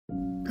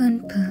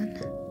Poon Poon,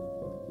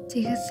 do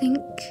you think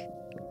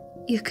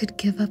you could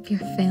give up your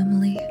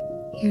family,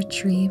 your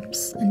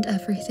dreams, and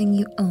everything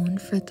you own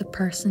for the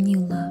person you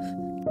love?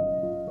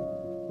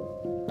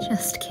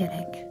 Just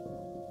kidding.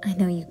 I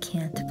know you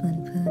can't,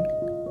 Poon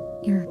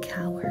Poon. You're a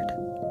coward.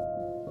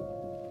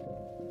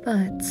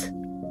 But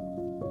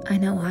I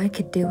know I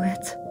could do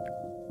it.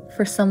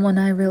 For someone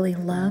I really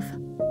love,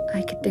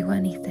 I could do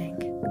anything.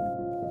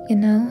 You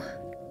know,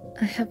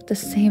 I have the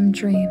same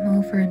dream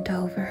over and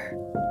over.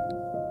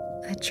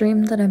 I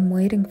dream that I'm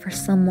waiting for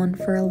someone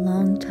for a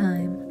long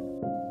time.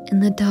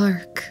 In the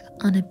dark,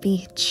 on a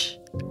beach,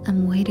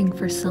 I'm waiting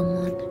for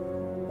someone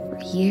for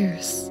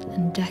years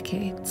and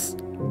decades.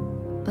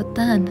 But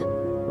then,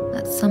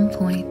 at some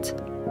point,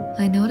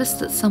 I notice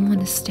that someone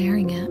is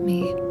staring at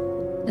me.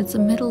 It's a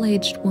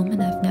middle-aged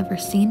woman I've never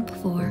seen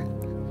before,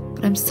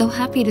 but I'm so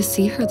happy to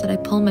see her that I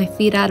pull my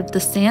feet out of the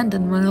sand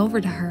and run over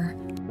to her.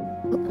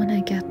 But when I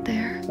get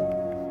there,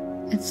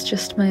 it's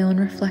just my own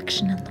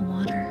reflection in the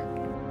water.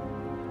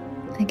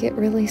 I get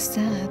really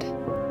sad,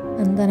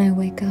 and then I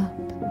wake up.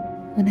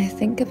 When I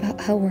think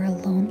about how we're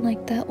alone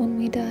like that when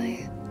we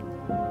die,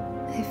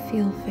 I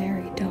feel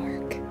very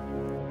dark.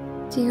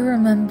 Do you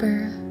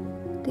remember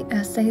the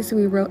essays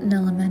we wrote in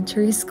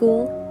elementary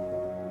school?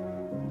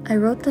 I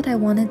wrote that I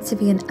wanted to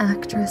be an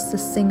actress, a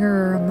singer,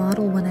 or a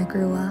model when I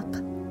grew up.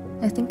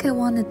 I think I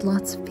wanted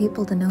lots of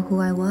people to know who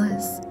I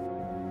was.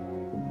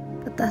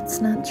 But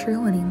that's not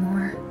true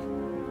anymore.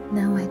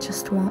 Now I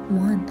just want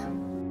one.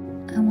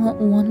 I want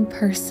one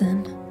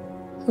person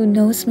who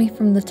knows me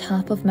from the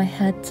top of my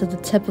head to the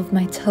tip of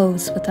my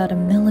toes without a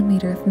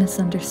millimeter of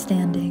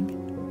misunderstanding.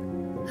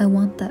 I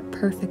want that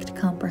perfect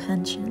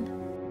comprehension.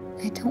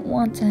 I don't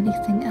want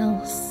anything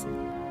else.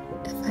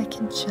 If I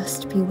can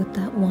just be with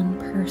that one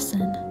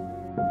person,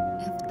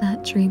 if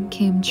that dream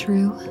came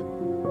true,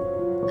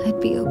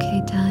 I'd be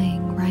okay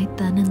dying right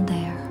then and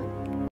there.